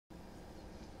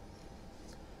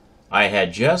I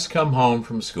had just come home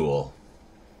from school.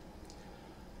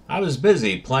 I was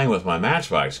busy playing with my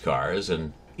Matchbox cars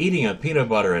and eating a peanut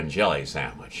butter and jelly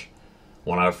sandwich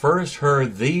when I first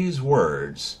heard these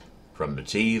words from the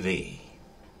TV.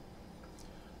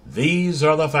 These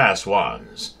are the fast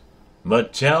ones.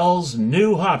 Mattel's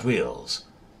new Hot Wheels,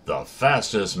 the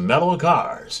fastest metal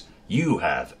cars you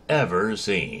have ever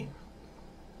seen.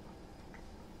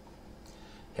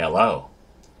 Hello,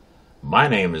 my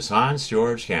name is Hans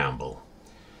George Campbell.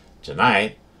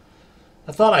 Tonight,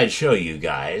 I thought I'd show you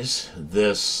guys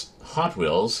this Hot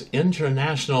Wheels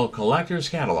International Collector's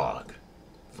Catalog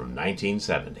from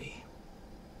 1970.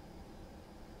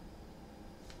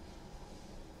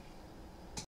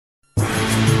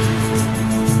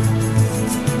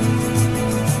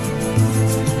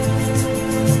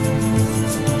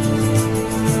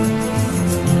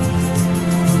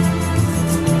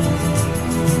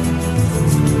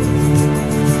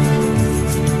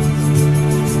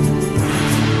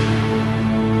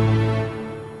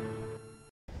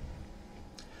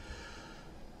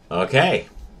 Okay,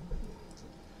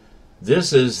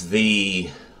 this is the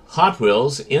Hot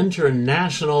Wheels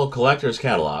International Collector's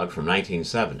Catalog from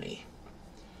 1970.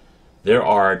 There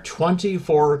are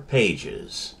 24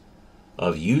 pages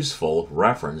of useful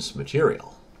reference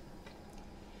material.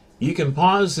 You can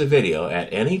pause the video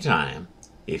at any time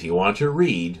if you want to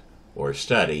read or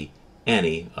study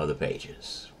any of the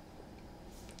pages.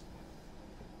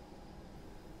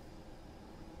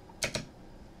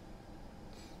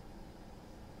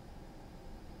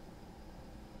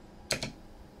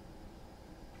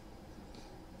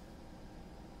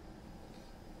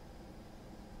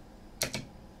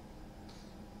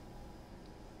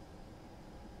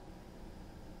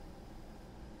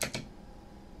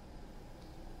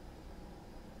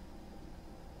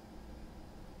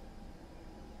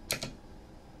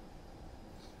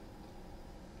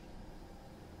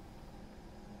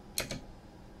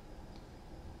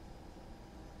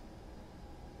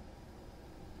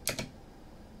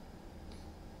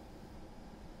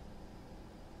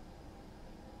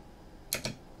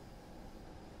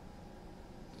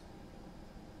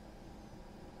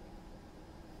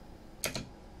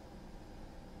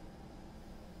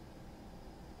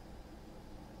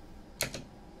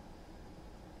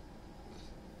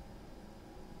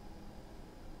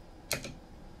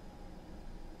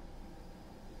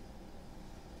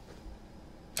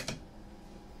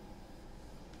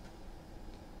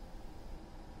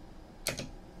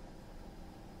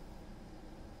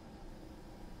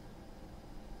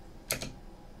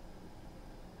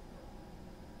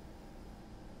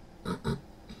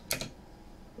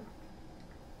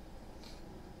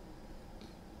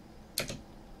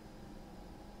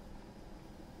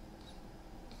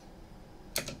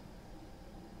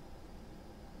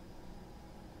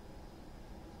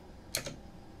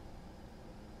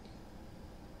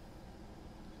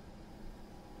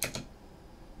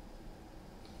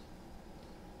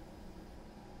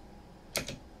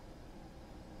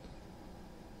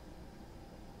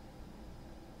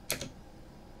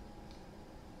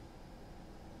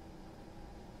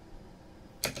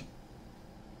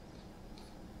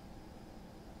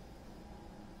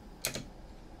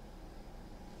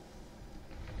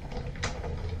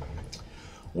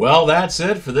 Well, that's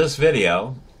it for this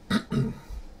video.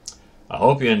 I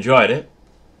hope you enjoyed it.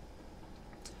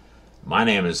 My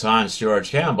name is Hans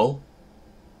George Campbell,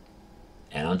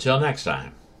 and until next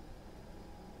time.